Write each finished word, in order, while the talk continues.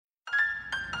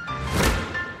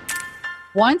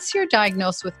Once you're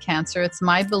diagnosed with cancer, it's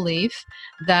my belief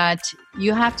that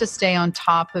you have to stay on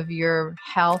top of your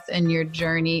health and your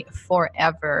journey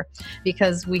forever,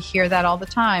 because we hear that all the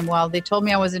time. Well, they told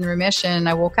me I was in remission.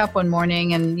 I woke up one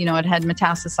morning and, it had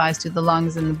metastasized to the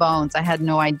lungs and the bones. I had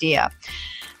no idea.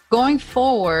 Going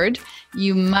forward,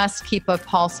 you must keep a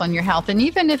pulse on your health. And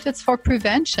even if it's for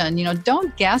prevention,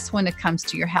 don't guess when it comes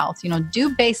to your health.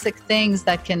 Do basic things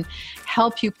that can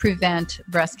help you prevent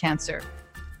breast cancer.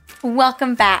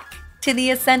 Welcome back to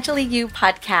the Essentially You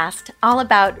podcast, all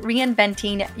about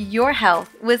reinventing your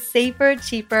health with safer,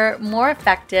 cheaper, more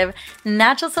effective,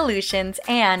 natural solutions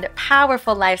and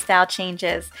powerful lifestyle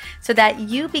changes so that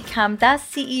you become the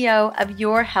CEO of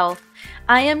your health.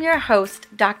 I am your host,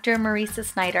 Dr. Marisa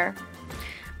Snyder.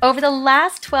 Over the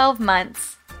last 12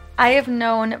 months, I have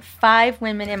known 5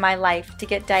 women in my life to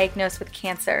get diagnosed with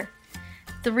cancer.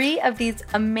 3 of these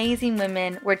amazing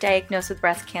women were diagnosed with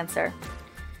breast cancer.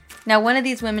 Now, one of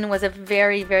these women was a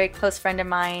very, very close friend of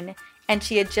mine, and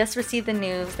she had just received the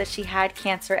news that she had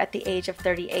cancer at the age of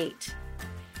 38.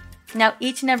 Now,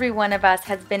 each and every one of us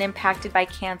has been impacted by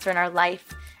cancer in our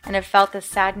life and have felt the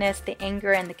sadness, the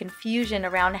anger, and the confusion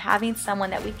around having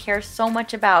someone that we care so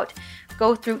much about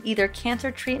go through either cancer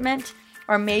treatment,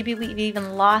 or maybe we've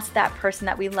even lost that person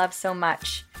that we love so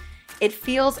much. It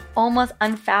feels almost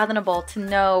unfathomable to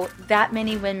know that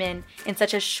many women in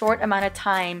such a short amount of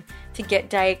time to get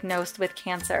diagnosed with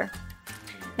cancer.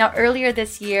 Now, earlier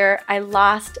this year, I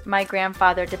lost my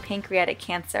grandfather to pancreatic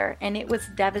cancer, and it was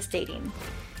devastating.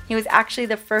 He was actually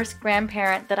the first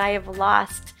grandparent that I have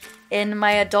lost in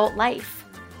my adult life.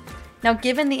 Now,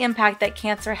 given the impact that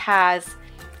cancer has,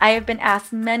 I have been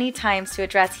asked many times to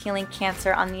address healing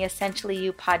cancer on the Essentially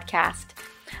You podcast.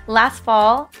 Last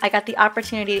fall, I got the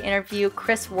opportunity to interview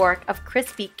Chris Wark of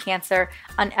Chris Beat Cancer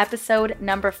on episode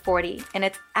number 40, and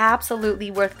it's absolutely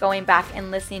worth going back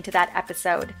and listening to that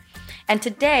episode. And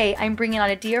today, I'm bringing on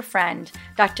a dear friend,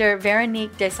 Dr.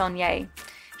 Veronique Desaulniers.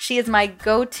 She is my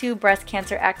go-to breast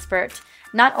cancer expert,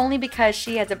 not only because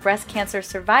she is a breast cancer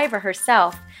survivor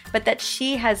herself, but that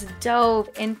she has dove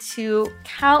into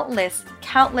countless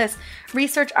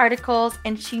research articles,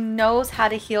 and she knows how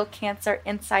to heal cancer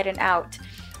inside and out.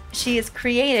 She has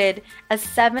created a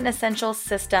 7 essential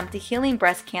system to healing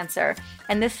breast cancer,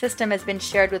 and this system has been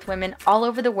shared with women all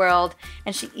over the world,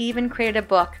 and she even created a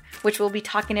book, which we'll be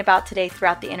talking about today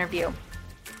throughout the interview.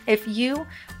 If you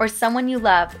or someone you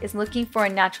love is looking for a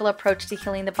natural approach to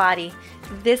healing the body,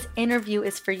 this interview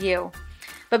is for you.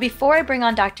 But before I bring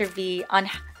on Dr. V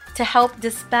to help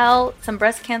dispel some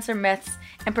breast cancer myths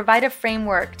and provide a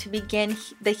framework to begin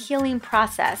the healing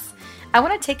process, I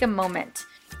want to take a moment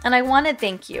and I want to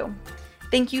thank you.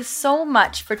 Thank you so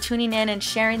much for tuning in and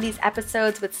sharing these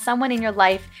episodes with someone in your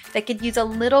life that could use a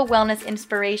little wellness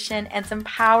inspiration and some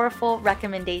powerful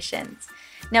recommendations.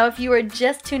 Now, if you are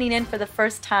just tuning in for the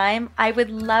first time, I would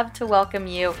love to welcome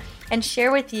you and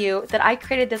share with you that I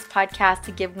created this podcast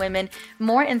to give women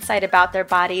more insight about their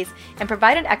bodies and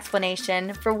provide an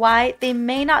explanation for why they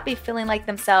may not be feeling like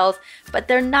themselves, but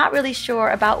they're not really sure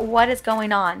about what is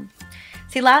going on.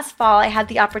 See, last fall, I had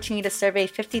the opportunity to survey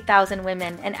 50,000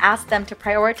 women and ask them to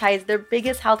prioritize their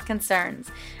biggest health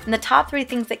concerns. And the top 3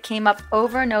 things that came up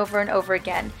over and over and over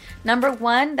again. Number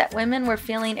 1, that women were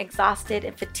feeling exhausted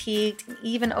and fatigued and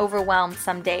even overwhelmed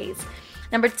some days.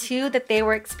 Number 2, that they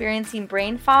were experiencing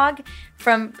brain fog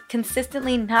from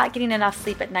consistently not getting enough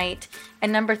sleep at night.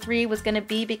 And number 3 was going to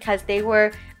be because they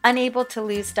were unable to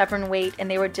lose stubborn weight and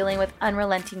they were dealing with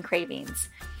unrelenting cravings.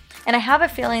 And I have a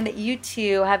feeling that you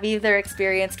too have either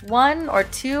experienced 1 or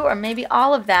 2 or maybe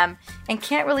all of them and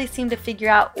can't really seem to figure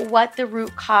out what the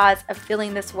root cause of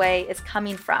feeling this way is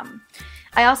coming from.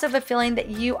 I also have a feeling that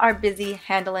you are busy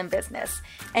handling business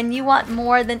and you want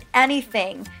more than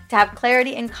anything to have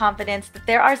clarity and confidence that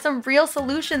there are some real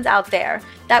solutions out there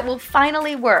that will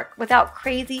finally work without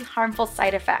crazy, harmful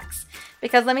side effects.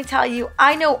 Because let me tell you,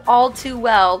 I know all too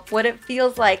well what it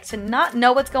feels like to not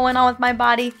know what's going on with my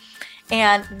body.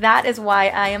 And that is why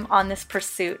I am on this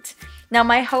pursuit. Now,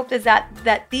 my hope is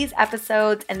that these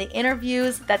episodes and the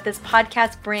interviews that this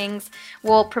podcast brings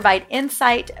will provide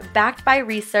insight backed by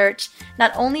research,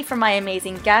 not only from my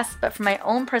amazing guests, but from my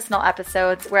own personal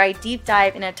episodes where I deep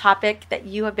dive in a topic that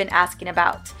you have been asking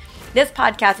about. This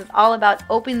podcast is all about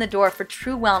opening the door for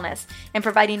true wellness and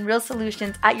providing real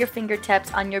solutions at your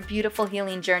fingertips on your beautiful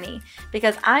healing journey.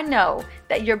 Because I know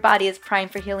that your body is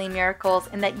primed for healing miracles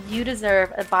and that you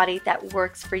deserve a body that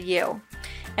works for you.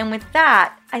 And with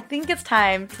that, I think it's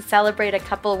time to celebrate a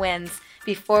couple wins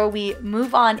before we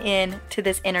move on in to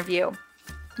this interview.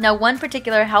 Now, one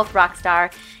particular health rock star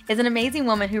is an amazing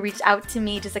woman who reached out to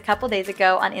me just a couple days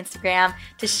ago on Instagram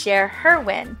to share her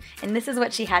win. And this is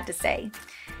what she had to say.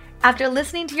 After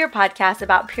listening to your podcast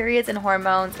about periods and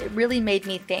hormones, it really made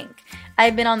me think.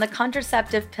 I've been on the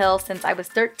contraceptive pill since I was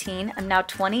 13. I'm now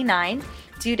 29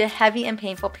 due to heavy and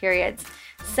painful periods.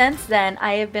 Since then,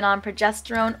 I have been on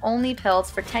progesterone-only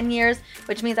pills for 10 years,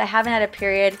 which means I haven't had a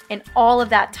period in all of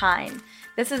that time.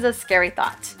 This is a scary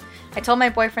thought. I told my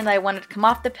boyfriend that I wanted to come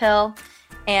off the pill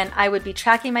and I would be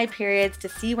tracking my periods to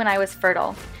see when I was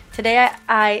fertile. Today,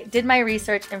 I did my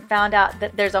research and found out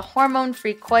that there's a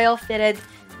hormone-free coil fitted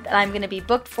that I'm going to be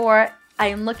booked for. I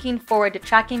am looking forward to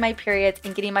tracking my periods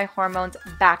and getting my hormones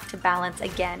back to balance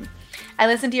again. I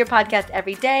listen to your podcast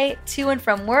every day, to and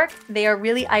from work. They are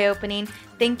really eye-opening.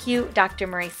 Thank you, Dr.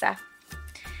 Mariza.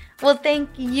 Well, thank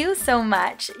you so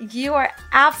much. You are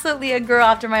absolutely a girl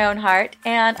after my own heart.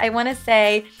 And I want to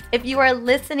say, if you are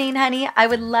listening, honey, I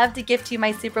would love to gift you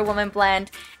my Superwoman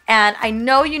blend. And I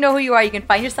know you know who you are. You can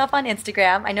find yourself on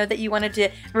Instagram. I know that you wanted to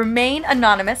remain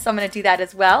anonymous, so I'm going to do that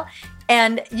as well.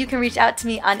 And you can reach out to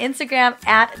me on Instagram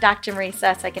at Dr.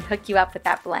 Mariza so I can hook you up with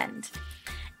that blend.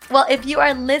 Well, if you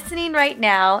are listening right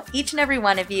now, each and every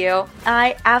one of you,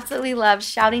 I absolutely love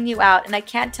shouting you out. And I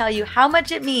can't tell you how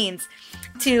much it means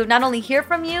to not only hear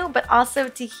from you, but also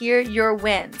to hear your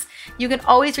wins. You can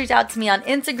always reach out to me on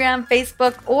Instagram,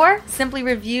 Facebook, or simply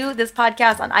review this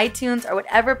podcast on iTunes or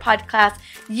whatever podcast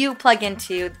you plug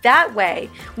into. That way,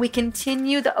 we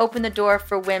continue to open the door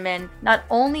for women, not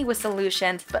only with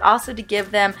solutions, but also to give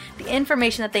them the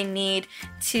information that they need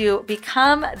to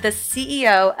become the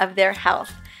CEO of their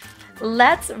health.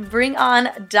 Let's bring on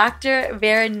Dr.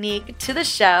 Veronique to the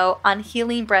show on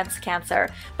healing breast cancer.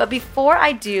 But before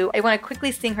I do, I want to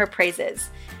quickly sing her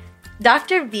praises.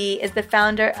 Dr. V is the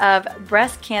founder of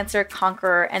Breast Cancer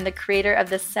Conqueror and the creator of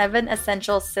the 7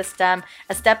 Essentials System,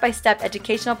 a step-by-step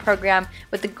educational program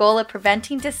with the goal of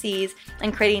preventing disease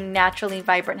and creating naturally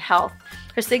vibrant health.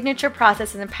 Her signature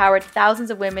process has empowered thousands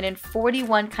of women in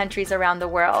 41 countries around the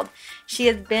world. She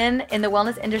has been in the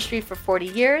wellness industry for 40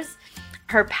 years.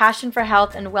 Her passion for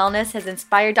health and wellness has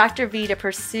inspired Dr. V to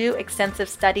pursue extensive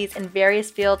studies in various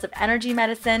fields of energy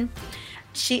medicine.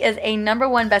 She is a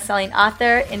 #1 best-selling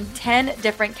author in 10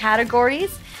 different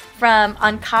categories, from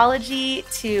oncology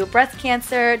to breast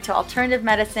cancer to alternative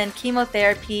medicine,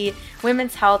 chemotherapy,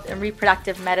 women's health, and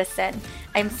reproductive medicine.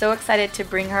 I'm so excited to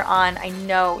bring her on. I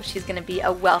know she's going to be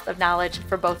a wealth of knowledge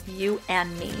for both you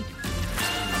and me.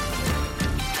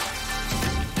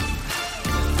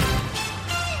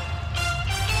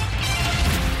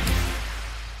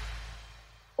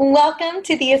 Welcome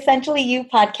to the Essentially You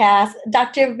podcast,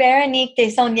 Dr. Veronique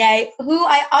Desaulniers, who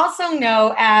I also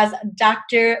know as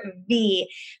Dr. V.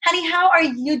 Honey, how are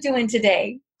you doing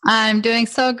today? I'm doing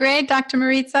so great, Dr.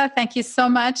 Mariza. Thank you so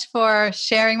much for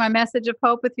sharing my message of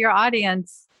hope with your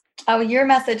audience. Oh, your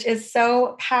message is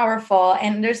so powerful.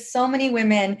 And there's so many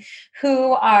women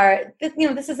who are,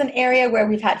 this is an area where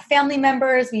we've had family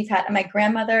members, my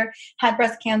grandmother had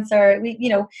breast cancer,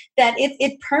 that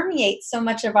it permeates so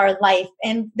much of our life.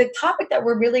 And the topic that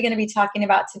we're really going to be talking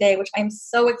about today, which I'm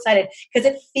so excited because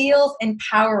it feels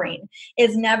empowering,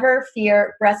 is Never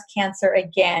Fear Breast Cancer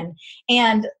Again.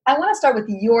 And I want to start with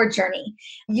your journey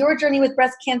with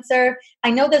breast cancer. I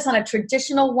know there's not a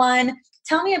traditional one.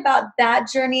 Tell me about that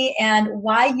journey and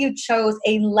why you chose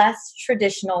a less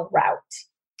traditional route.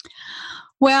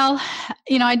 Well,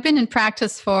 I'd been in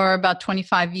practice for about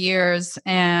 25 years,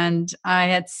 and I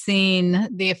had seen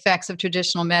the effects of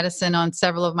traditional medicine on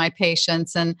several of my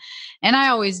patients. And I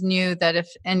always knew that if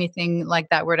anything like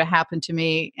that were to happen to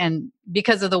me, and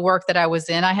because of the work that I was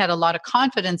in, I had a lot of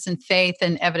confidence and faith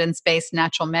in evidence-based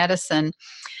natural medicine.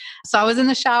 So I was in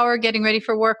the shower getting ready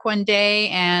for work one day,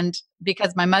 and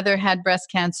because my mother had breast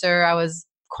cancer, I was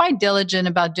quite diligent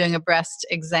about doing a self-breast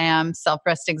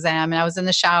exam, and I was in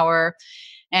the shower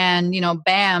and,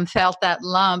 bam, felt that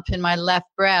lump in my left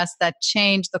breast that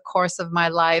changed the course of my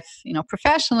life,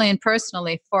 professionally and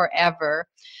personally forever.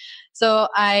 So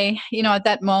at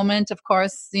that moment, of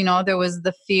course, there was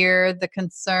the fear, the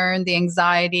concern, the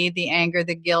anxiety, the anger,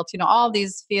 the guilt, all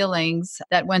these feelings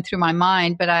that went through my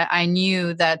mind. But I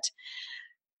knew that,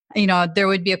 there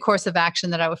would be a course of action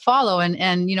that I would follow.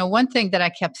 And one thing that I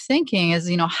kept thinking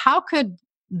is, how could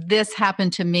this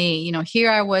happened to me. Here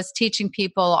I was teaching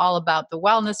people all about the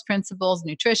wellness principles,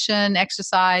 nutrition,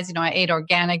 exercise. I ate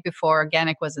organic before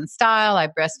organic was in style. I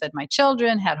breastfed my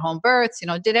children, had home births,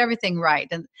 did everything right.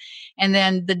 And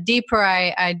then the deeper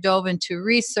I dove into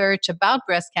research about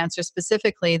breast cancer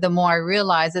specifically, the more I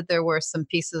realized that there were some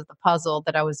pieces of the puzzle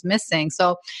that I was missing.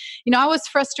 So, I was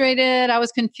frustrated. I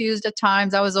was confused at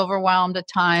times. I was overwhelmed at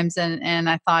times. And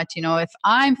I thought, if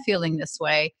I'm feeling this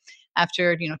way,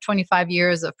 after 25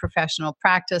 years of professional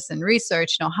practice and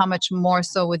research, how much more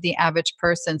so with the average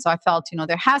person. So I felt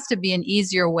there has to be an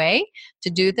easier way to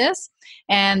do this,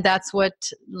 and that's what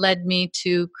led me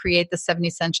to create the 7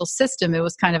 Essential System. It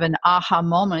was kind of an aha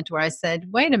moment where I said,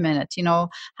 wait a minute,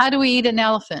 how do we eat an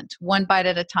elephant? One bite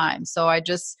at a time. So I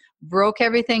just broke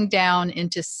everything down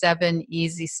into 7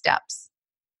 easy steps.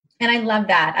 And I love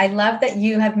that. I love that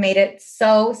you have made it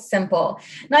so simple.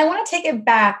 Now, I want to take it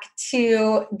back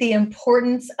to the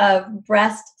importance of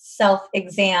breast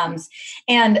self-exams.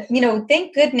 And,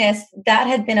 thank goodness that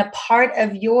had been a part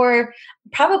of your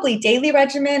probably daily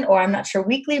regimen, or I'm not sure,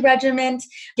 weekly regimen,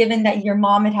 given that your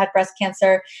mom had breast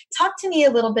cancer. Talk to me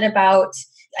a little bit about,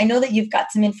 I know that you've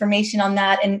got some information on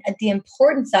that and the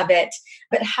importance of it,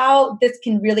 but how this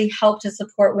can really help to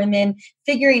support women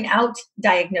figuring out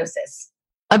diagnosis.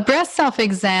 A breast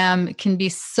self-exam can be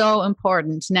so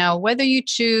important. Now, whether you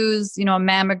choose, a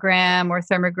mammogram or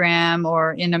thermogram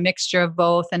or in a mixture of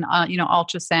both and,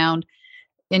 ultrasound,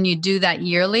 and you do that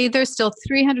yearly, there's still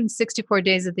 364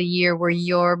 days of the year where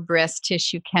your breast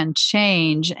tissue can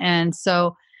change. And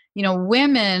so,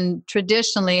 women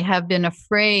traditionally have been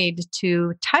afraid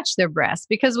to touch their breasts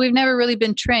because we've never really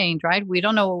been trained, right? We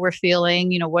don't know what we're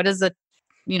feeling. What does a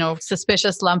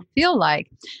suspicious lump feel like?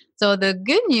 So the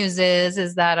good news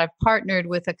is that I've partnered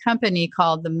with a company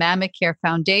called the MammaCare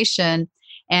Foundation.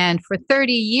 And for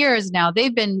 30 years now,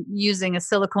 they've been using a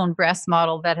silicone breast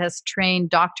model that has trained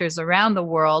doctors around the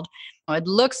world. It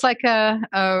looks like a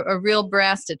real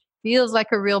breast. It feels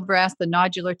like a real breast. The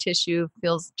nodular tissue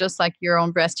feels just like your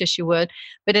own breast tissue would.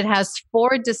 But it has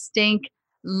 4 distinct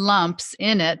lumps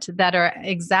in it that are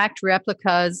exact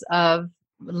replicas of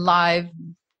live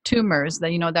tumors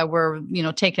that were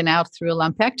taken out through a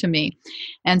lumpectomy.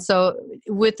 And so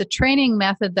with the training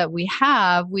method that we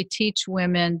have, we teach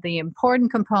women the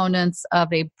important components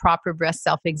of a proper breast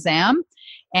self-exam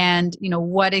and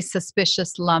what a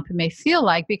suspicious lump may feel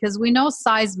like, because we know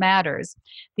size matters.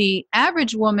 The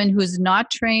average woman who's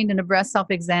not trained in a breast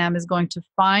self-exam is going to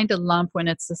find a lump when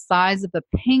it's the size of a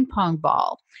ping pong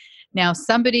ball. Now,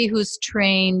 somebody who's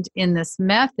trained in this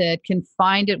method can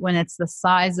find it when it's the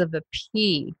size of a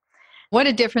pea. What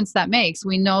a difference that makes.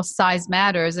 We know size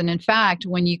matters. And in fact,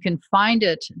 when you can find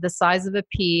it the size of a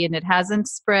pea and it hasn't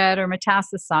spread or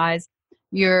metastasized,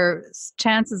 your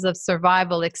chances of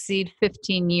survival exceed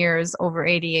 15 years, over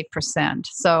 88%.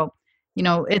 So,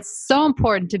 it's so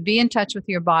important to be in touch with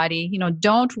your body.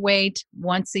 Don't wait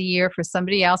once a year for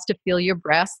somebody else to feel your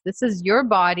breast. This is your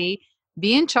body.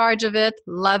 Be in charge of it,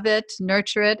 love it,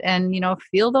 nurture it, and,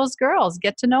 feel those girls,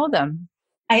 get to know them.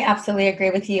 I absolutely agree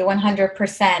with you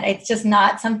 100%. It's just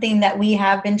not something that we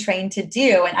have been trained to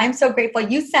do. And I'm so grateful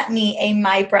you sent me a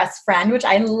My Breast Friend, which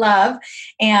I love.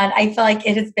 And I feel like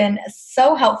it has been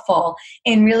so helpful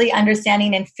in really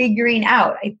understanding and figuring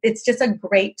out. It's just a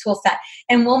great tool set.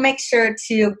 And we'll make sure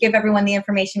to give everyone the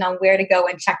information on where to go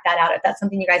and check that out if that's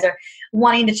something you guys are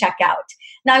wanting to check out.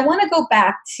 Now, I want to go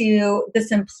back to the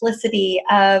simplicity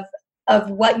of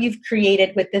what you've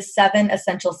created with this 7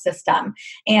 Essential System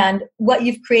and what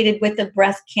you've created with the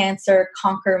Breast Cancer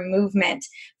Conquer movement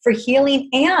for healing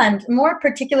and more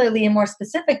particularly and more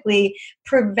specifically,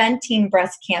 preventing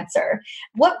breast cancer.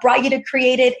 What brought you to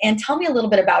create it? And tell me a little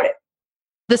bit about it.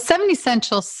 The 7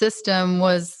 Essential System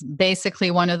was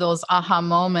basically one of those aha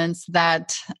moments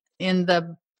that in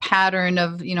the pattern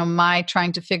of, my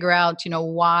trying to figure out,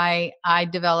 why I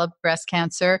developed breast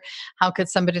cancer. How could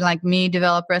somebody like me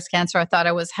develop breast cancer? I thought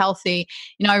I was healthy.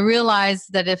 I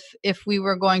realized that if we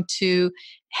were going to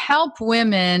help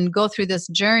women go through this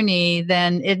journey,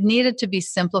 then it needed to be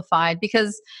simplified,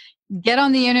 because get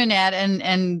on the internet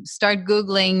and start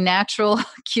Googling natural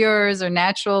cures or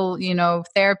natural,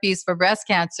 therapies for breast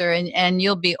cancer, and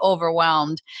you'll be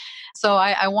overwhelmed. So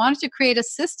I wanted to create a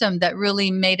system that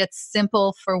really made it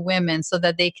simple for women so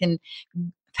that they can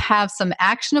have some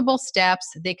actionable steps,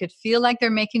 they could feel like they're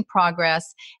making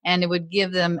progress, and it would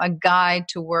give them a guide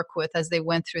to work with as they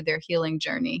went through their healing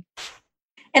journey.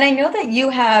 And I know that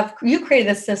you created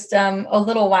a system a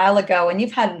little while ago and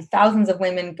you've had thousands of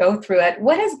women go through it.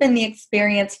 What has been the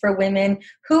experience for women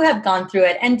who have gone through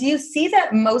it? And do you see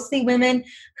that mostly women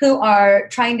who are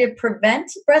trying to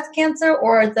prevent breast cancer,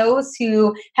 or are those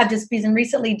who have just been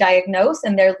recently diagnosed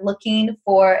and they're looking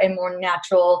for a more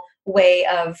natural way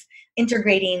of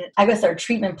integrating, I guess, our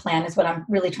treatment plan is what I'm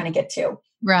really trying to get to.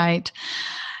 Right.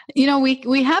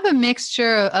 We have a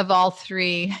mixture of all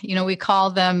three. We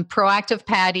call them proactive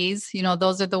patties.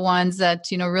 Those are the ones that,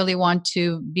 really want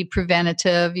to be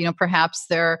preventative. Perhaps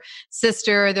their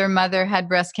sister or their mother had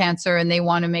breast cancer and they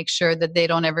want to make sure that they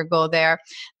don't ever go there.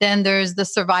 Then there's the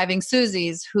surviving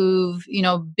Susies who've,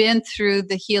 been through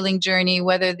the healing journey,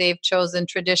 whether they've chosen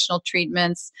traditional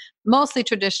treatments, mostly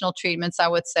traditional treatments, I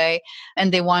would say,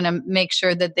 and they want to make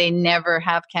sure that they never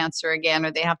have cancer again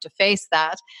or they have to face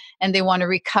that. And they want to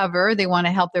recover. They want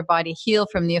to help their body heal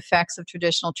from the effects of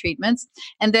traditional treatments.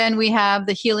 And then we have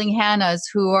the healing Hannahs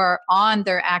who are on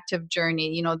their active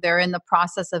journey. They're in the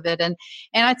process of it. And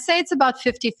I'd say it's about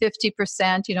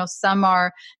 50-50%. Some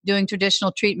are doing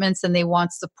traditional treatments and they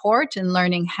want support in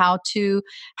learning how to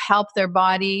help their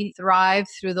body thrive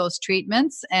through those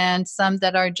treatments. And some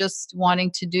that are just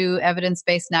wanting to do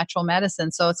evidence-based natural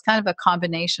medicine. So it's kind of a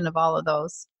combination of all of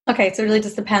those. Okay, so it really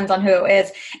just depends on who it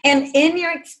is. And in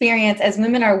your experience, as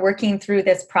women are working through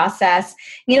this process,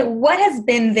 what has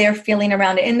been their feeling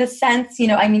around it? In the sense,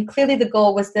 clearly the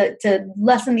goal was to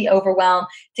lessen the overwhelm,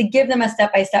 to give them a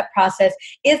step-by-step process.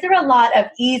 Is there a lot of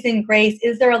ease and grace?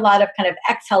 Is there a lot of kind of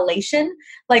exhalation?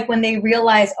 Like when they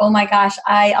realize, oh my gosh,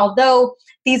 although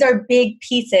these are big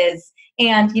pieces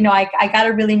and, I got to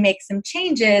really make some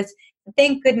changes,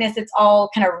 thank goodness it's all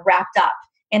kind of wrapped up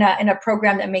in a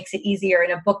program that makes it easier, in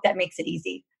a book that makes it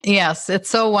easy. Yes, it's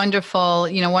so wonderful.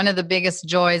 One of the biggest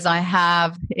joys I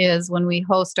have is when we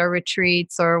host our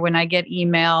retreats or when I get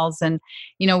emails and,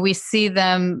 we see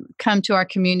them come to our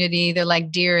community. They're like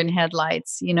deer in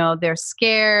headlights. They're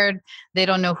scared. They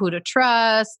don't know who to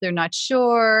trust. They're not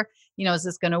sure. Is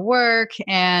this going to work?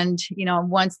 And,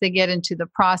 once they get into the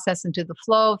process, into the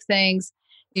flow of things,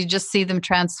 you just see them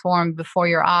transform before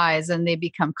your eyes and they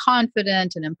become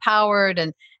confident and empowered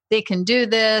and they can do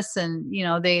this. And,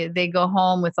 they go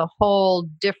home with a whole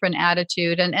different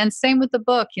attitude. And same with the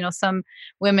book. Some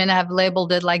women have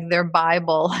labeled it like their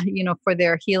Bible, for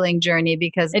their healing journey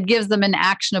because it gives them an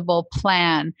actionable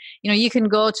plan. You can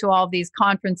go to all these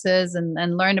conferences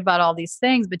and learn about all these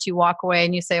things, but you walk away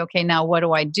and you say, okay, now what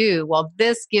do I do? Well,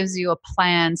 this gives you a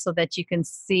plan so that you can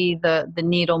see the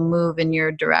needle move in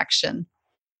your direction.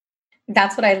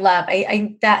 That's what I love.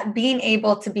 That being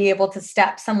able to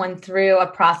step someone through a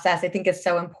process, I think is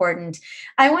so important.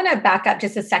 I want to back up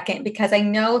just a second because I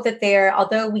know that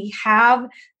although we have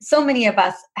so many of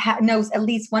us knows at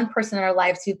least one person in our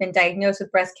lives who've been diagnosed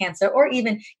with breast cancer or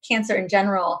even cancer in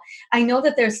general. I know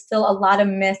that there's still a lot of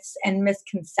myths and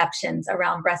misconceptions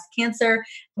around breast cancer.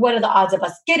 What are the odds of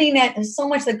us getting it? There's so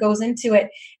much that goes into it.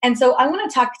 And so I want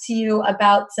to talk to you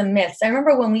about some myths. I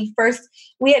remember when we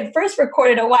had first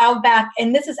recorded a while back,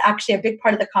 and this is actually a big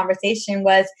part of the conversation,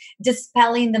 was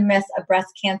dispelling the myths of breast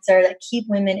cancer that keep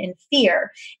women in fear.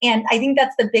 And I think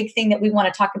that's the big thing that we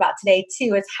want to talk about today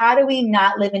too, is how do we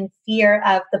not live in fear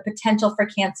of the potential for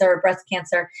cancer or breast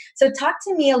cancer? So talk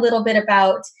to me a little bit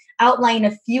about outlining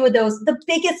a few of those, the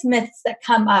biggest myths that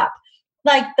come up.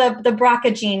 Like the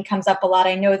BRCA gene comes up a lot,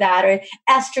 I know that, or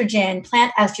estrogen,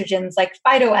 plant estrogens, like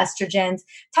phytoestrogens.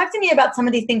 Talk to me about some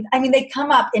of these things. They come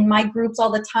up in my groups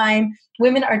all the time.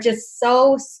 Women are just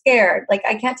so scared. Like,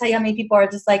 I can't tell you how many people are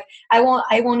just like, I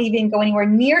won't even go anywhere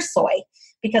near soy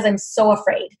because I'm so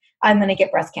afraid I'm going to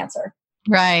get breast cancer.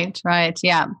 Right.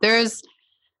 Yeah.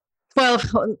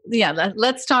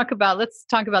 Let's talk about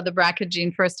the BRCA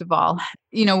gene first of all.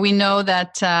 We know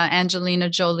that Angelina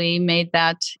Jolie made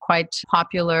that quite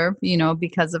popular,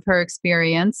 because of her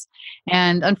experience.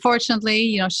 And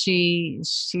unfortunately, she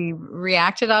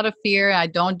reacted out of fear. I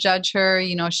don't judge her.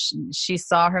 She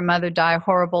saw her mother die a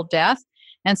horrible death.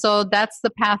 And so that's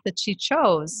the path that she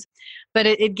chose. But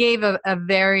it gave a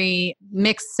very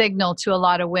mixed signal to a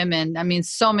lot of women.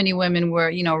 So many women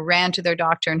ran to their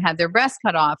doctor and had their breast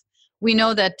cut off. We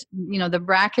know that, the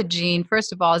BRCA gene,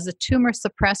 first of all, is a tumor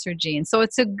suppressor gene. So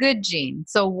it's a good gene.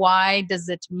 So why does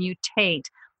it mutate?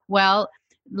 Well,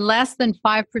 less than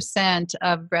 5%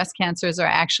 of breast cancers are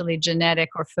actually genetic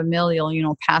or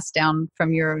familial, passed down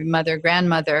from your mother,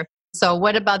 grandmother. So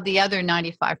what about the other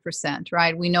 95%,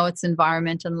 right? We know it's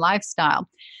environment and lifestyle.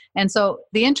 And so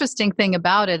the interesting thing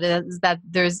about it is that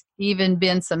there's even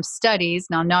been some studies,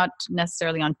 now not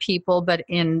necessarily on people, but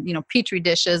in, petri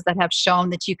dishes that have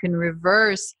shown that you can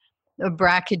reverse a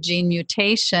BRCA gene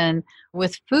mutation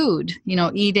with food,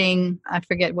 eating, I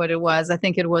forget what it was. I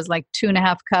think it was like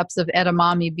 2.5 cups of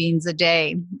edamame beans a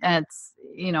day. And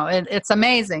it's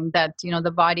amazing that,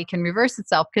 the body can reverse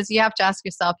itself, because you have to ask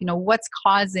yourself, what's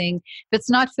causing, if it's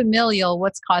not familial,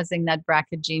 what's causing that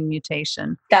BRCA gene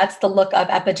mutation? That's the look of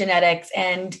epigenetics,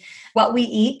 and what we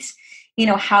eat,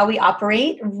 how we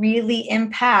operate really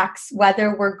impacts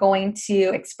whether we're going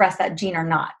to express that gene or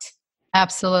not.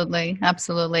 Absolutely.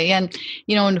 Absolutely. And,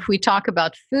 and if we talk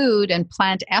about food and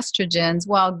plant estrogens,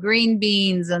 well, green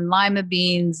beans and lima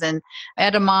beans and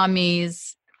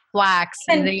edamames, flax,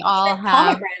 and they all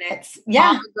have pomegranates.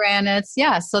 Pomegranates.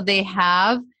 Yeah. So they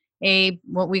have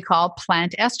what we call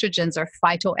plant estrogens or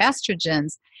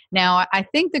phytoestrogens. Now, I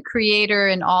think the creator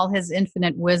in all his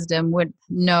infinite wisdom would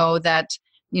know that,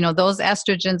 those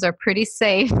estrogens are pretty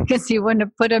safe, because he wouldn't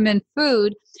have put them in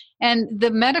food. And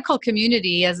the medical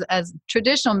community, as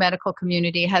traditional medical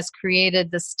community, has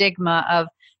created the stigma of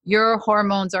your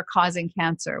hormones are causing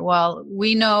cancer. Well,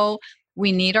 we know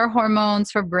we need our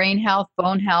hormones for brain health,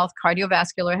 bone health,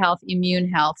 cardiovascular health, immune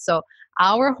health. So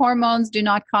our hormones do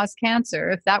not cause cancer.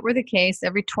 If that were the case,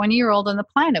 every 20-year-old on the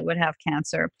planet would have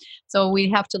cancer. So we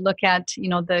have to look at,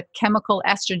 the chemical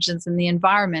estrogens in the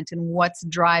environment and what's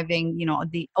driving,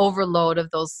 the overload of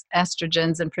those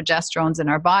estrogens and progesterones in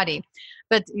our body.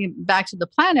 But back to the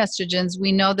plant estrogens,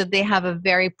 we know that they have a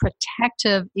very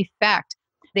protective effect.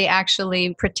 They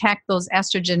actually protect those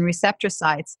estrogen receptor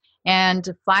sites. And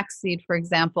flaxseed, for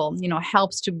example,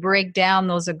 helps to break down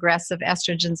those aggressive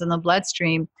estrogens in the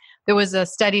bloodstream. There was a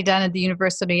study done at the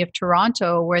University of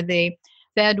Toronto where they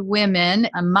fed women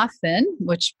a muffin,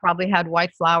 which probably had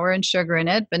white flour and sugar in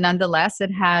it, but nonetheless, it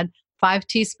had 5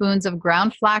 teaspoons of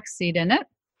ground flaxseed in it.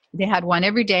 They had one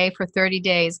every day for 30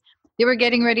 days. They were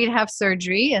getting ready to have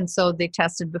surgery, and so they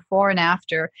tested before and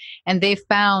after, and they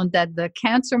found that the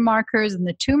cancer markers and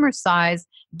the tumor size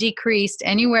decreased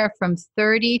anywhere from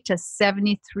 30 to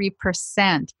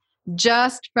 73%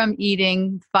 just from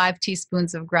eating 5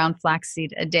 teaspoons of ground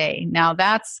flaxseed a day. Now,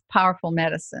 that's powerful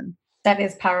medicine. That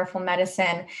is powerful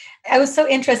medicine. It was so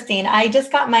interesting. I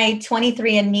just got my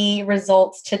 23andMe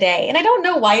results today. And I don't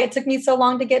know why it took me so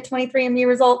long to get 23andMe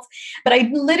results, but I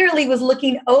literally was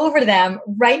looking over them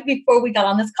right before we got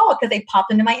on this call because they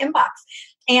popped into my inbox.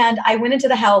 And I went into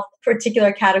the health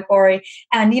particular category,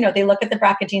 and they look at the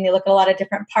BRCA gene, they look at a lot of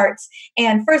different parts.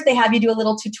 And first they have you do a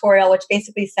little tutorial, which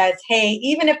basically says, hey,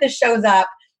 even if this shows up,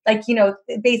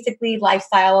 basically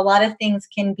lifestyle, a lot of things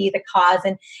can be the cause.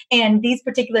 And these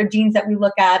particular genes that we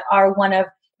look at are one of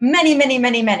many, many,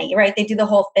 many, many, right? They do the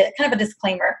whole kind of a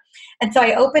disclaimer. And so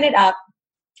I open it up,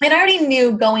 and I already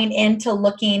knew going into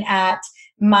looking at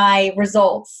my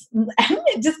results, I'm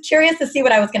just curious to see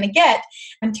what I was going to get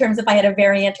in terms of if I had a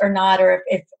variant or not, or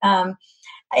if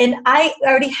and I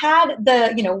already had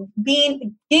the,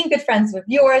 being good friends with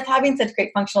yours, having such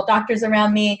great functional doctors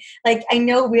around me. I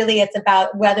know really it's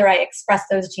about whether I express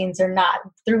those genes or not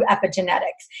through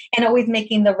epigenetics, and always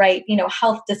making the right,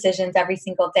 health decisions every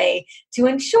single day to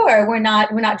ensure we're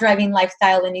not driving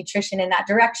lifestyle and nutrition in that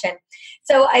direction.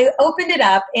 So I opened it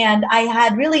up, and I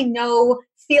had really no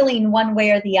feeling one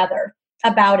way or the other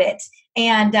about it.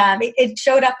 And it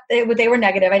showed up, they were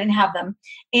negative. I didn't have them,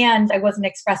 and I wasn't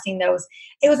expressing those.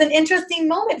 It was an interesting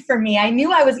moment for me. I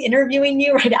knew I was interviewing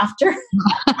you right after. And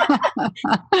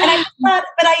I thought,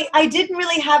 but I didn't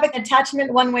really have an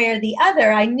attachment one way or the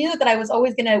other. I knew that I was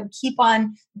always going to keep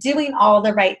on doing all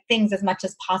the right things as much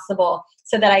as possible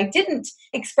so that I didn't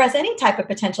express any type of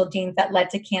potential genes that led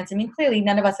to cancer. I mean, clearly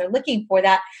none of us are looking for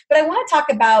that. But I want to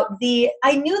talk about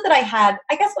I knew that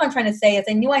I guess what I'm trying to say is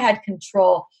I knew I had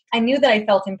control. I knew that I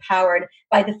felt empowered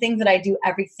by the things that I do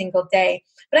every single day.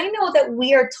 But I know that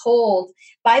we are told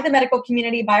by the medical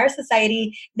community, by our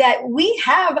society, that we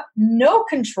have no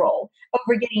control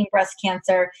over getting breast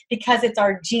cancer because it's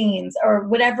our genes or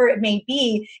whatever it may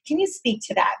be. Can you speak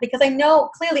to that? Because I know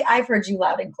clearly I've heard you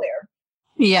loud and clear.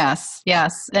 Yes.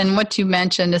 And what you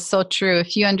mentioned is so true.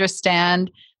 If you understand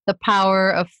the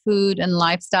power of food and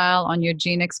lifestyle on your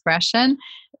gene expression,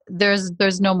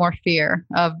 there's no more fear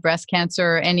of breast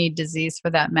cancer or any disease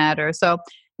for that matter. So,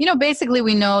 basically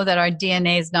we know that our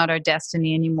DNA is not our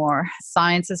destiny anymore.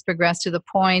 Science has progressed to the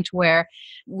point where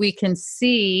we can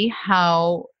see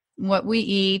how what we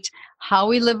eat, how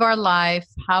we live our life,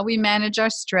 how we manage our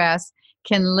stress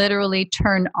can literally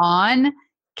turn on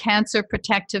cancer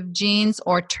protective genes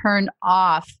or turn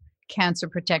off cancer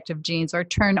protective genes or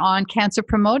turn on cancer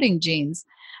promoting genes.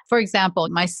 For example,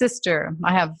 my sister,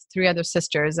 I have 3 other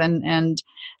sisters, and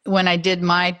when I did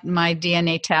my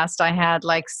DNA test, I had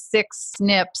 6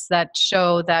 SNPs that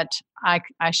show that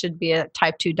I should be a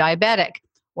type 2 diabetic.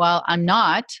 Well, I'm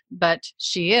not, but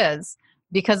she is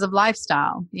because of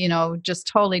lifestyle, just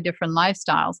totally different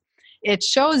lifestyles. It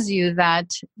shows you that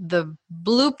the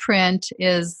blueprint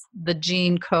is the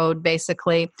gene code,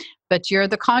 basically, but you're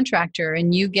the contractor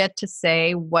and you get to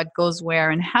say what goes where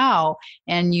and how.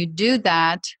 And you do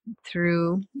that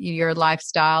through your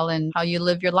lifestyle and how you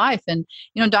live your life. And,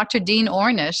 Dr. Dean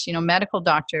Ornish, medical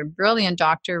doctor, brilliant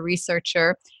doctor,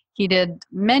 researcher, he did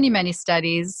many, many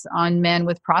studies on men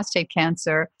with prostate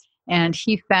cancer. And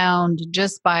he found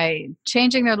just by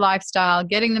changing their lifestyle,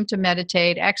 getting them to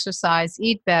meditate, exercise,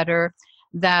 eat better,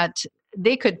 that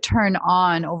they could turn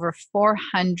on over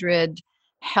 400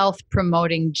 health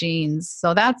promoting genes.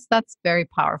 So that's very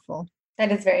powerful.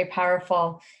 That is very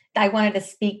powerful. I wanted to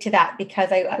speak to that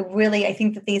because I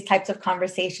think that these types of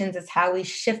conversations is how we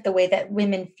shift the way that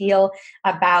women feel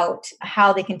about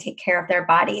how they can take care of their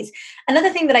bodies. Another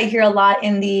thing that I hear a lot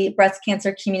in the breast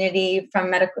cancer community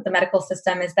from the medical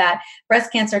system is that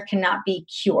breast cancer cannot be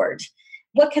cured.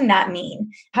 What can that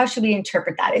mean? How should we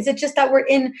interpret that? Is it just that we're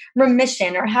in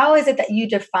remission, or how is it that you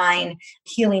define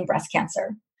healing breast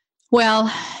cancer? Well,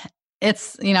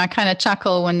 it's, I kind of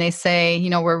chuckle when they say,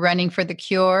 we're running for the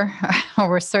cure or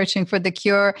we're searching for the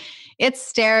cure. It's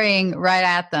staring right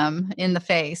at them in the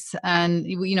face. And,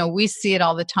 we see it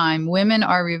all the time. Women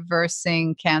are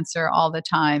reversing cancer all the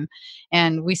time.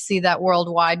 And we see that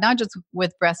worldwide, not just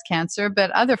with breast cancer,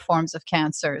 but other forms of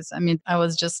cancers. I mean, I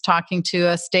was just talking to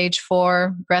a stage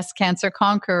 4 breast cancer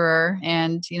conqueror,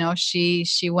 and,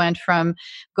 she went from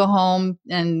go home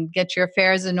and get your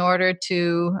affairs in order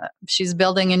to she's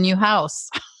building a new house.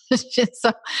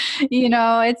 So,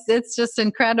 it's just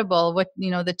incredible what,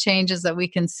 the changes that we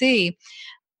can see.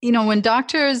 When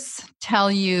doctors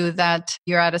tell you that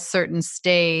you're at a certain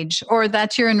stage or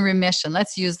that you're in remission,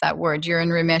 let's use that word, you're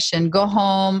in remission, go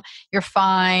home, you're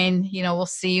fine, we'll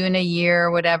see you in a year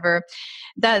or whatever,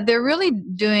 that they're really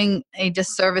doing a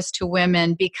disservice to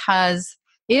women, because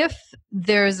if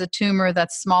there's a tumor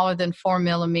that's smaller than 4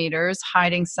 millimeters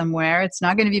hiding somewhere, it's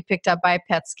not going to be picked up by a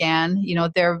PET scan.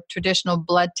 Their traditional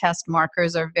blood test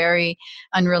markers are very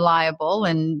unreliable,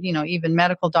 and, even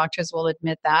medical doctors will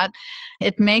admit that.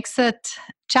 It makes it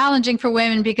challenging for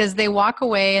women because they walk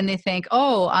away and they think,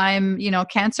 oh, I'm,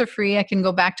 cancer-free. I can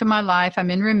go back to my life.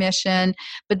 I'm in remission.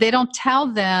 But they don't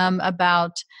tell them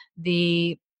about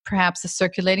perhaps the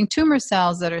circulating tumor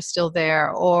cells that are still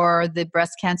there, or the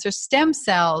breast cancer stem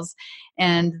cells.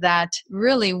 And that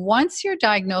really, once you're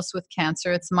diagnosed with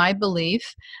cancer, it's my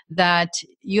belief that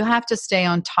you have to stay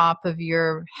on top of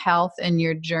your health and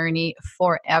your journey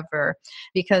forever,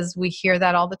 because we hear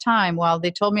that all the time. Well,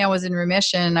 they told me I was in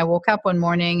remission. I woke up one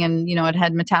morning and, it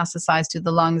had metastasized to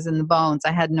the lungs and the bones.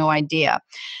 I had no idea.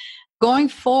 Going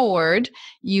forward,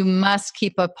 you must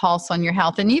keep a pulse on your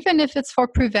health. And even if it's for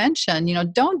prevention,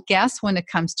 don't guess when it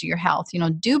comes to your health.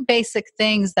 Do basic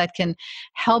things that can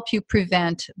help you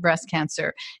prevent breast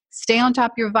cancer. Stay on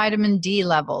top of your vitamin D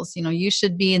levels. You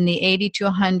should be in the 80 to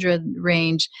 100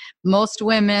 range. Most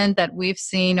women that we've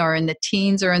seen are in the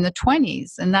teens or in the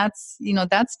 20s. And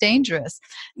that's dangerous.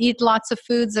 Eat lots of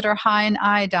foods that are high in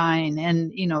iodine,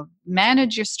 and,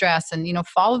 manage your stress, and,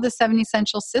 follow the 7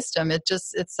 essential system.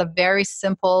 It's a very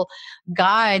simple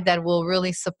guide that will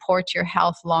really support your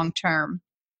health long term.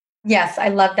 Yes, I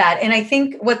love that. And I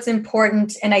think what's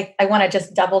important, and I want to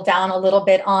just double down a little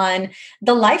bit on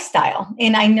the lifestyle.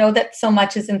 And I know that so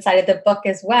much is inside of the book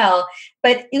as well.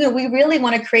 But, we really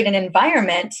want to create an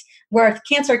environment where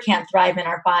cancer can't thrive in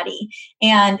our body.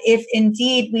 And if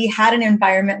indeed we had an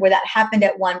environment where that happened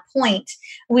at one point,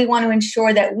 we want to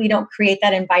ensure that we don't create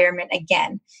that environment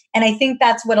again. And I think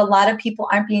that's what a lot of people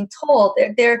aren't being told.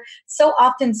 They're so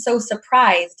often so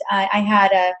surprised. I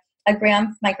had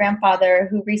my grandfather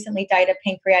who recently died of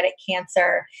pancreatic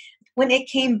cancer. When it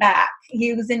came back,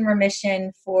 he was in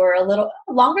remission for a little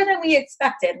longer than we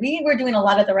expected. We were doing a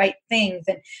lot of the right things.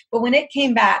 But when it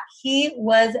came back, he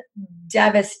was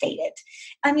devastated.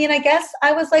 I mean, I guess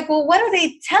I was like, well, what are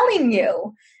they telling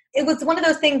you? It was one of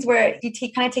those things where you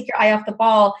kind of take your eye off the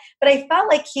ball. But I felt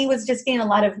like he was just getting a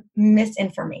lot of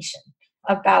misinformation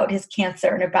about his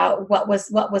cancer and about what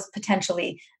was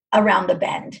potentially around the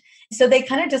bend. So they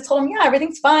kind of just told him, yeah,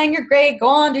 everything's fine. You're great. Go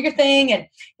on, do your thing. And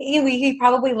he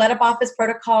probably let up off his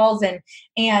protocols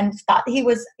and thought he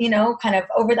was, kind of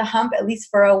over the hump, at least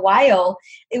for a while.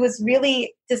 It was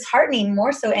really disheartening,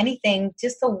 more so anything,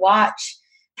 just to watch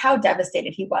how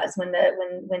devastated he was when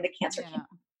the cancer came.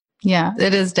 Yeah,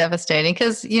 it is devastating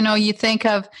because, you think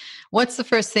of what's the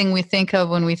first thing we think of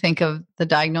when we think of the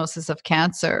diagnosis of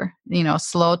cancer,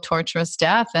 slow, torturous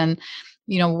death. And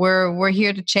we're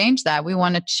here to change that. We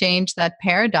want to change that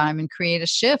paradigm and create a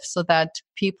shift so that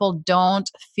people don't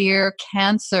fear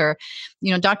cancer.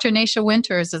 Dr. Nasha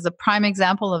Winters is a prime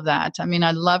example of that. I mean,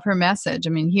 I love her message. I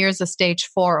mean, here's a stage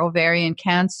 4 ovarian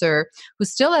cancer who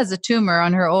still has a tumor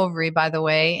on her ovary, by the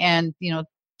way, and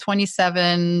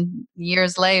 27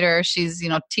 years later, she's,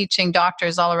 teaching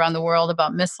doctors all around the world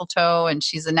about mistletoe, and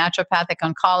she's a naturopathic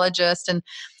oncologist. And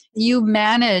you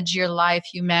manage your life,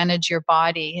 you manage your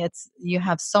body. You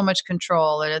have so much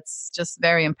control, and it's just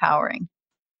very empowering.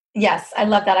 Yes, I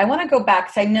love that. I want to go back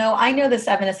because I know the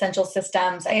 7 essential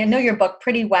systems. I know your book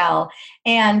pretty well.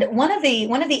 And one of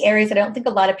the areas that I don't think a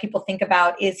lot of people think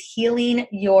about is healing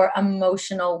your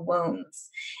emotional wounds.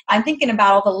 I'm thinking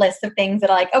about all the list of things that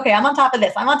are like, okay, I'm on top of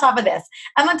this. I'm on top of this.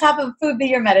 I'm on top of food be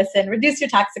your medicine, reduce your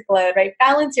toxic load, right?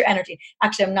 Balance your energy.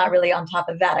 Actually, I'm not really on top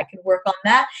of that. I could work on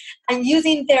that. I'm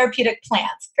using therapeutic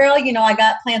plants. Girl, I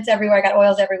got plants everywhere. I got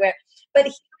oils everywhere. But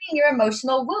healing your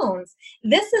emotional wounds.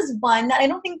 This is one that I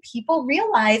don't think people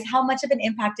realize how much of an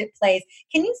impact it plays.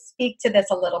 Can you speak to this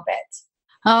a little bit?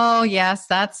 Oh, yes,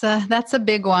 that's a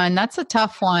big one. That's a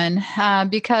tough one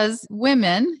because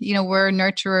women, we're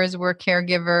nurturers, we're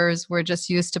caregivers, we're just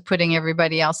used to putting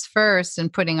everybody else first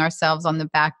and putting ourselves on the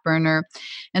back burner.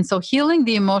 And so healing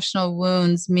the emotional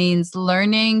wounds means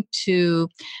learning to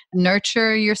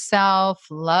nurture yourself,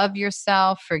 love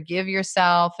yourself, forgive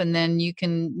yourself, and then you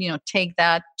can, take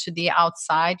that to the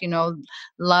outside,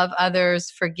 love others,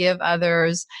 forgive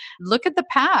others, look at the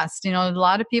past. A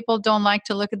lot of people don't like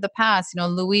to look at the past.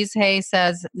 Louise Hay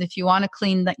says, if you want to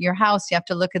clean your house, you have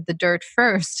to look at the dirt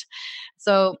first.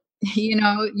 So,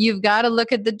 you've got to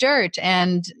look at the dirt.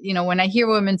 And, when I hear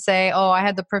women say, oh, I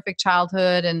had the perfect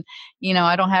childhood and,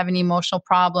 I don't have any emotional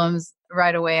problems,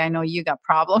 right away, I know you got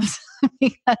problems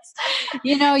because,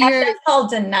 That's called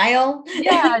denial.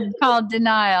 Yeah, it's called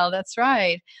denial. That's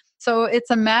right. So it's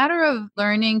a matter of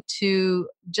learning to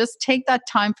just take that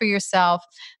time for yourself,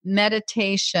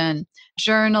 meditation,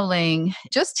 journaling,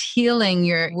 just healing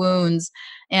your wounds.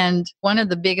 And one of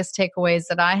the biggest takeaways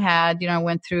that I had, I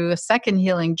went through a second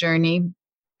healing journey.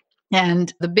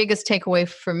 And the biggest takeaway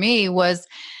for me was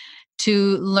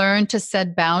to learn to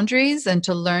set boundaries and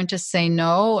to learn to say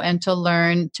no and to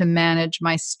learn to manage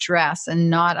my stress and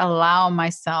not allow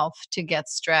myself to get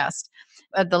stressed.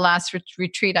 At the last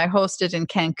retreat I hosted in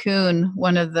Cancun,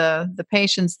 one of the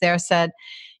patients there said,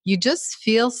 you just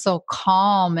feel so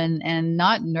calm and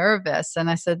not nervous. And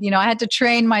I said, I had to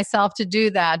train myself to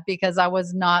do that because I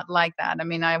was not like that. I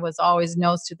mean, I was always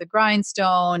nose to the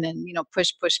grindstone and,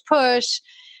 push, push, push.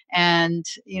 And,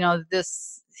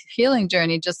 this healing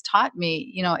journey just taught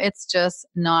me, it's just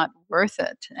not worth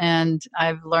it. And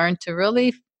I've learned to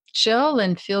really chill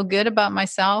and feel good about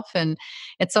myself. And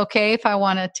it's okay if I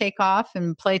want to take off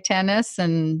and play tennis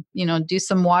and, do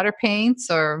some water paints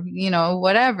or,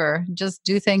 whatever, just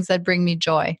do things that bring me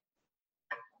joy.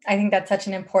 I think that's such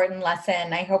an important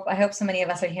lesson. I hope so many of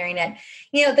us are hearing it.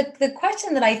 The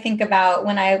question that I think about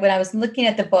when I was looking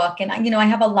at the book, and I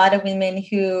have a lot of women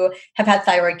who have had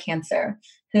thyroid cancer,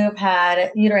 who have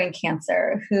had uterine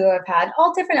cancer, who have had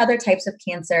all different other types of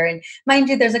cancer. And mind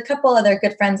you, there's a couple other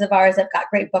good friends of ours that have got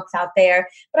great books out there.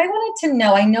 But I wanted to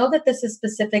know, I know that this is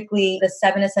specifically the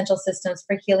 7 essential systems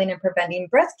for healing and preventing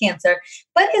breast cancer,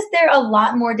 but is there a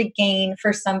lot more to gain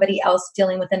for somebody else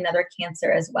dealing with another cancer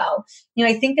as well?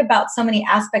 I think about so many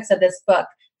aspects of this book,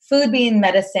 food being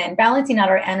medicine, balancing out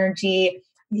our energy,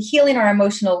 healing our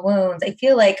emotional wounds. I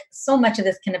feel like so much of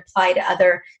this can apply to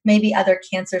other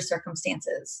cancer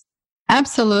circumstances.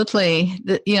 Absolutely.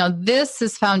 This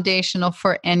is foundational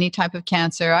for any type of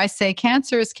cancer. I say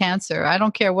cancer is cancer. I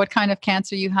don't care what kind of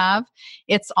cancer you have.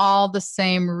 It's all the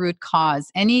same root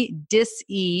cause. Any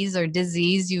dis-ease or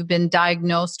disease you've been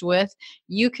diagnosed with,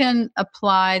 you can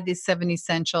apply the 7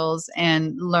 essentials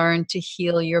and learn to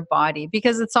heal your body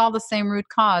because it's all the same root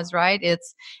cause, right?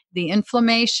 It's the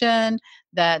inflammation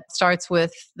that starts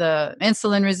with the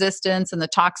insulin resistance and the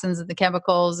toxins and the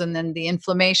chemicals, and then the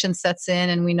inflammation sets in,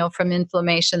 and we know from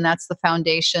inflammation that's the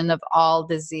foundation of all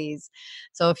disease.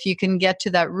 So if you can get to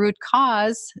that root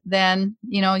cause, then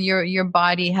your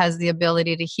body has the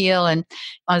ability to heal. And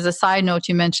as a side note,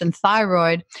 you mentioned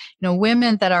thyroid.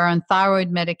 Women that are on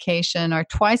thyroid medication are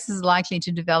twice as likely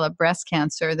to develop breast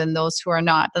cancer than those who are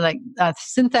not, like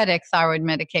synthetic thyroid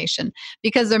medication,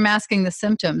 because they're masking the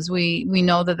symptoms. We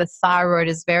know that the thyroid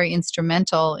is very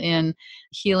instrumental in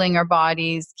healing our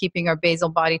bodies, keeping our basal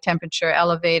body temperature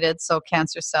elevated so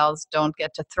cancer cells don't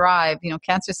get to thrive.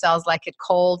 Cancer cells like it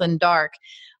cold and dark.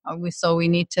 So we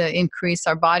need to increase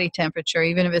our body temperature,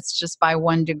 even if it's just by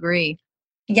 1 degree.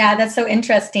 Yeah, that's so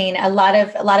interesting. A lot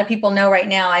of people know right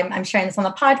now. I'm sharing this on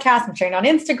the podcast. I'm sharing it on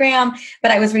Instagram.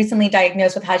 But I was recently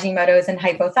diagnosed with Hashimoto's and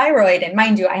hypothyroid. And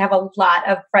mind you, I have a lot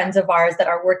of friends of ours that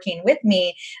are working with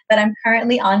me. But I'm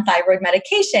currently on thyroid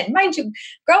medication. Mind you,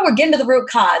 girl, we're getting to the root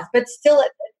cause. But still,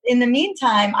 in the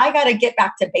meantime, I got to get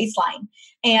back to baseline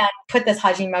and put this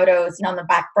Hashimoto's on the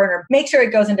back burner. Make sure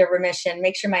it goes into remission.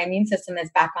 Make sure my immune system is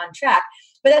back on track.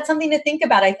 But that's something to think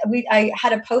about. I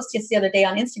had a post just the other day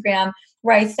on Instagram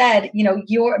where I said,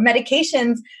 your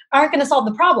medications aren't going to solve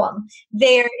the problem.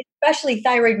 They're, especially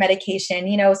thyroid medication,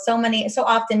 so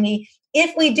often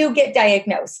if we do get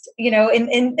diagnosed,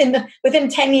 within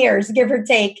 10 years, give or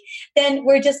take, then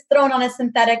we're just thrown on a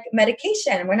synthetic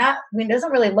medication. It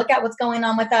doesn't really look at what's going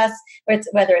on with us,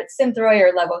 whether it's Synthroid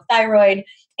or levothyroid.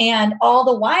 And all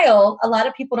the while, a lot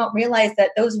of people don't realize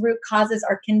that those root causes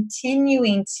are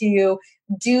continuing to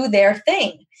do their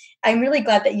thing. I'm really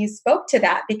glad that you spoke to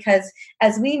that, because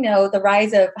as we know, the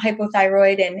rise of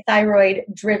hypothyroid and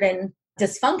thyroid-driven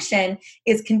dysfunction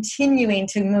is continuing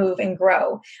to move and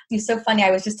grow. It's so funny. I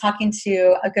was just talking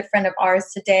to a good friend of ours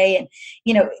today and,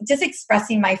 just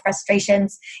expressing my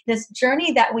frustrations, this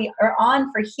journey that we are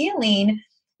on for healing.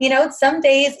 Some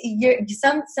days,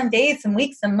 some days, some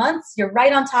weeks, some months, you're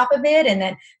right on top of it. And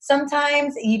then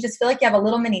sometimes you just feel like you have a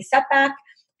little mini setback.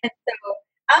 And so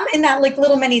I'm in that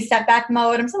little mini setback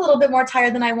mode. I'm just a little bit more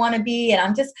tired than I want to be. And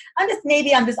I'm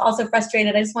just also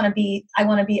frustrated. I want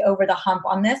to be over the hump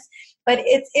on this. But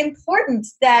it's important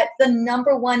that the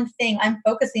number one thing I'm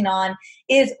focusing on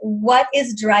is what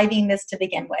is driving this to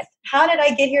begin with. How did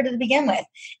I get here to begin with?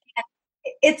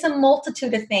 It's a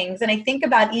multitude of things. And I think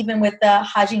about, even with the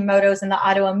Hashimoto's and the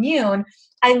autoimmune,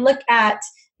 I look at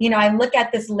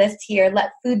this list here,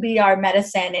 let food be our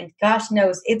medicine. And gosh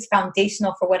knows it's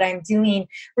foundational for what I'm doing,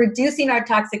 reducing our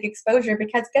toxic exposure,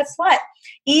 because guess what?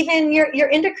 Even your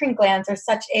endocrine glands are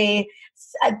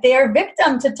they're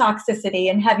victim to toxicity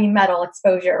and heavy metal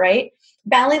exposure, right?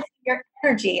 Balancing your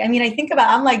energy. I mean,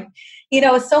 I'm like,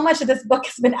 so much of this book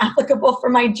has been applicable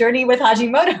for my journey with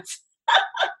Hashimoto's.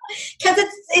 Because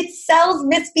it's cells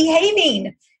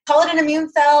misbehaving. Call it an immune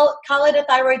cell, call it a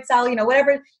thyroid cell,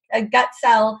 whatever, a gut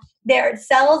cell. They're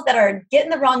cells that are getting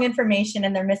the wrong information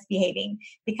and they're misbehaving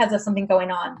because of something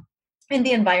going on in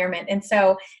the environment. And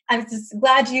so I'm just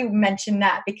glad you mentioned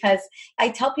that, because I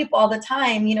tell people all the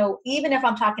time, even if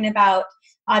I'm talking about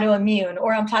autoimmune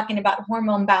or I'm talking about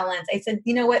hormone balance, I said,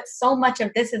 what, so much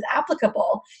of this is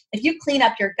applicable. If you clean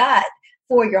up your gut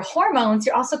for your hormones,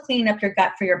 you're also cleaning up your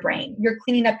gut for your brain. You're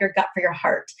cleaning up your gut for your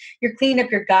heart. You're cleaning up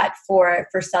your gut for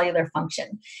cellular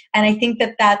function. And I think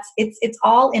that it's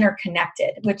all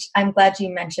interconnected, which I'm glad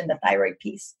you mentioned the thyroid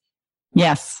piece.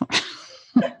 Yes.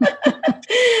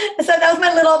 So that was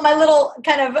my little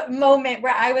kind of moment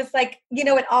where I was like,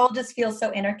 it all just feels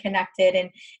so interconnected. And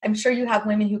I'm sure you have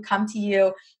women who come to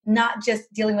you, not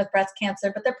just dealing with breast cancer,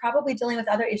 but they're probably dealing with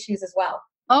other issues as well.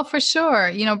 Oh, for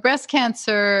sure. Breast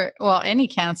cancer, well, any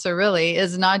cancer really,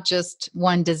 is not just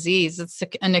one disease. It's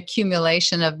an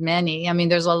accumulation of many. I mean,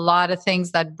 there's a lot of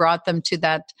things that brought them to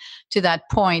that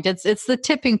point. It's the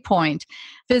tipping point,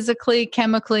 physically,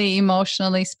 chemically,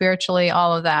 emotionally, spiritually,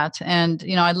 all of that. And,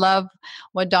 I love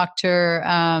what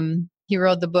he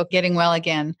wrote the book, Getting Well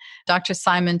Again, Dr.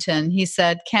 Simonton. He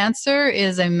said, cancer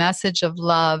is a message of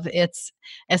love. It's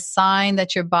a sign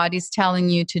that your body's telling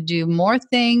you to do more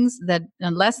things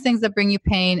and less things that bring you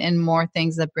pain and more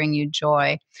things that bring you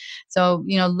joy. So,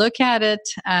 look at it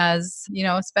as,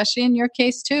 especially in your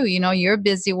case too, you're a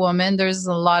busy woman. There's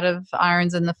a lot of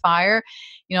irons in the fire.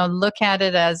 Look at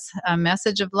it as a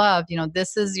message of love.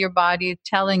 This is your body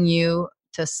telling you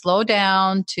to slow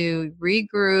down, to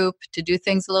regroup, to do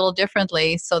things a little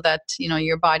differently so that,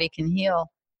 your body can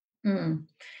heal. Mm.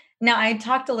 Now, I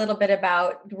talked a little bit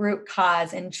about root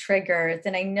cause and triggers,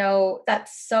 and I know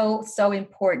that's so, so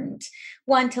important.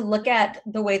 One, to look at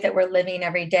the way that we're living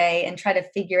every day and try to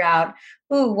figure out,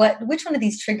 which one of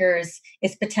these triggers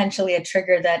is potentially a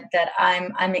trigger that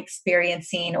I'm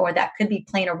experiencing, or that could be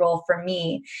playing a role for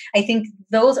me. I think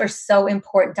those are so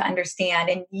important to understand.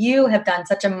 And you have done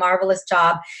such a marvelous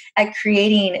job at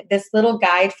creating this little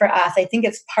guide for us. I think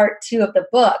it's part 2 of the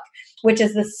book, which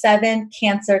is the 7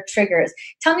 cancer triggers.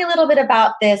 Tell me a little bit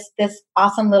about this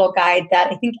awesome little guide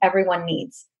that I think everyone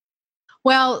needs.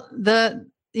 Well, the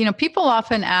People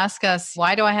often ask us,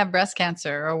 why do I have breast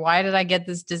cancer, or why did I get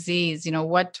this disease?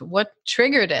 What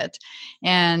triggered it?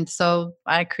 And so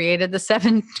I created the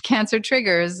 7 cancer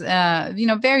triggers,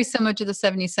 very similar to the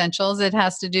 7 essentials. It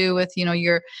has to do with,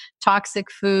 your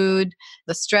toxic food,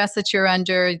 the stress that you're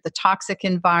under, the toxic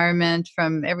environment,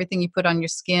 from everything you put on your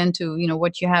skin to,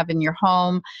 what you have in your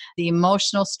home, the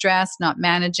emotional stress, not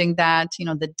managing that,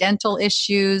 the dental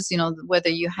issues, whether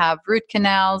you have root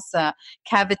canals,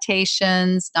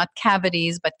 cavitations, not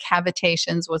cavities, but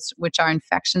cavitations, which are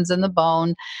infections in the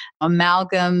bone,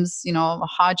 amalgams, a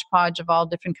hodgepodge of all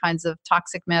different kinds of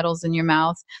toxic metals in your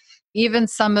mouth. Even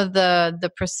some of the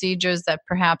procedures that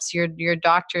perhaps your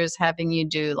doctor is having you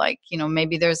do, like,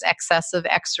 maybe there's excessive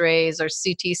x-rays or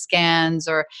CT scans,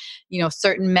 or,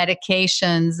 certain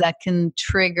medications that can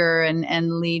trigger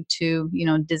and lead to,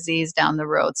 disease down the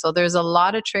road. So there's a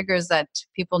lot of triggers that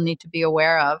people need to be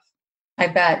aware of. I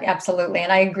bet. Absolutely.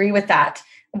 And I agree with that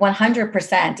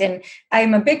 100%. And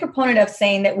I'm a big proponent of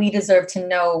saying that we deserve to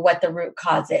know what the root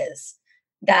cause is,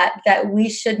 that we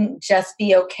shouldn't just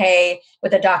be okay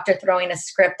with a doctor throwing a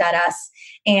script at us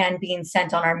and being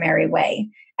sent on our merry way.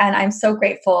 And I'm so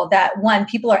grateful that, one,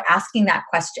 people are asking that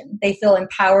question. They feel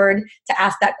empowered to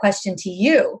ask that question to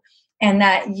you, and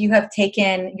that you have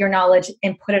taken your knowledge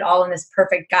and put it all in this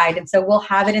perfect guide. And so we'll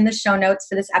have it in the show notes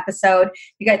for this episode.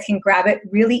 You guys can grab it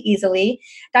really easily.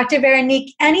 Dr.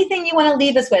 Veronique, anything you want to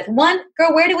leave us with? One,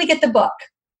 girl, where do we get the book?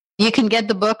 You can get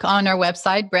the book on our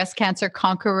website,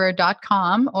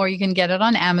 breastcancerconqueror.com, or you can get it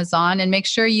on Amazon. And make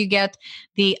sure you get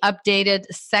the updated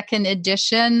 2nd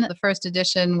edition. The 1st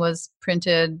edition was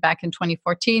printed back in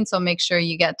 2014, so make sure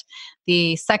you get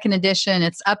the 2nd edition.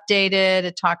 It's updated.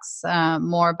 It talks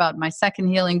more about my 2nd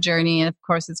healing journey. And of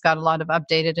course, it's got a lot of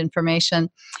updated information.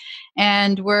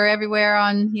 And we're everywhere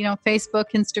on,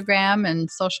 Facebook, Instagram, and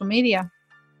social media.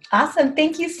 Awesome.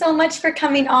 Thank you so much for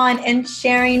coming on and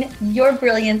sharing your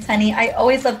brilliance, honey. I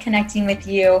always love connecting with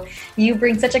you. You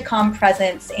bring such a calm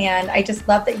presence, and I just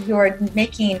love that you're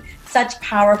making such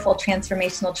powerful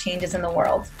transformational changes in the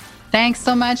world. Thanks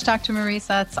so much, Dr.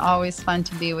 Marisa. It's always fun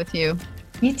to be with you.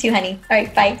 You too, honey. All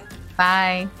right, bye.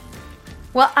 Bye.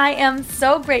 Well, I am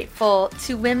so grateful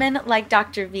to women like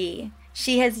Dr. V.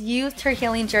 She has used her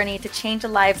healing journey to change the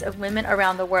lives of women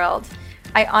around the world.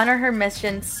 I honor her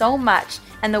mission so much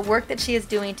and the work that she is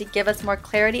doing to give us more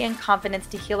clarity and confidence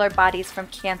to heal our bodies from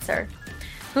cancer.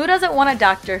 Who doesn't want a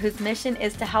doctor whose mission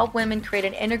is to help women create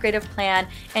an integrative plan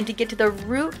and to get to the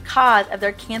root cause of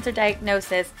their cancer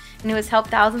diagnosis, and who has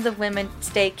helped thousands of women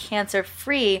stay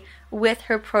cancer-free with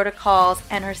her protocols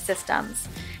and her systems?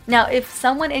 Now, if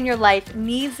someone in your life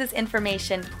needs this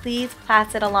information, please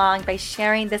pass it along by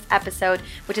sharing this episode,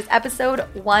 which is episode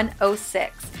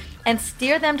 106. And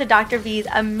steer them to Dr. V's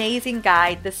amazing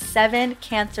guide, The 7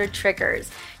 Cancer Triggers.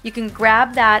 You can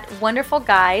grab that wonderful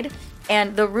guide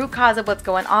and the root cause of what's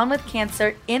going on with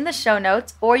cancer in the show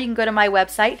notes, or you can go to my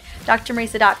website,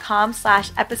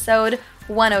 drmarisa.com/episode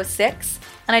 106.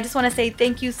 And I just want to say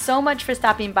thank you so much for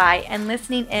stopping by and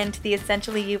listening in to the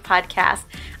Essentially You podcast.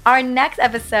 Our next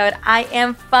episode, I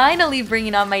am finally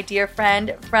bringing on my dear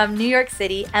friend from New York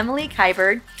City, Emily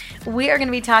Kiberd. We are going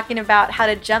to be talking about how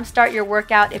to jumpstart your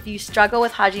workout if you struggle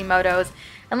with Hashimoto's.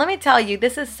 And let me tell you,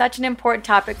 this is such an important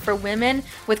topic for women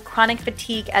with chronic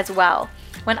fatigue as well.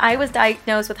 When I was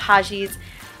diagnosed with Hashis,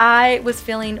 I was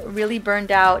feeling really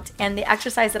burned out, and the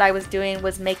exercise that I was doing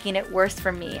was making it worse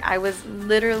for me. I was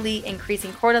literally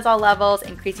increasing cortisol levels,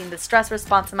 increasing the stress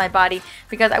response in my body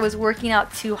because I was working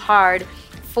out too hard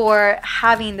for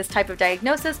having this type of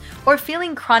diagnosis or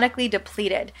feeling chronically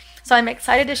depleted. So I'm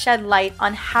excited to shed light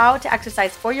on how to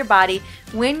exercise for your body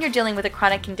when you're dealing with a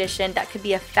chronic condition that could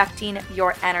be affecting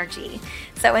your energy.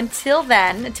 So until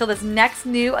then, until this next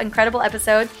new incredible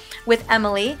episode with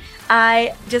Emily,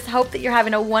 I just hope that you're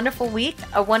having a wonderful week,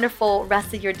 a wonderful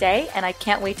rest of your day, and I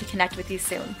can't wait to connect with you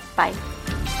soon. Bye.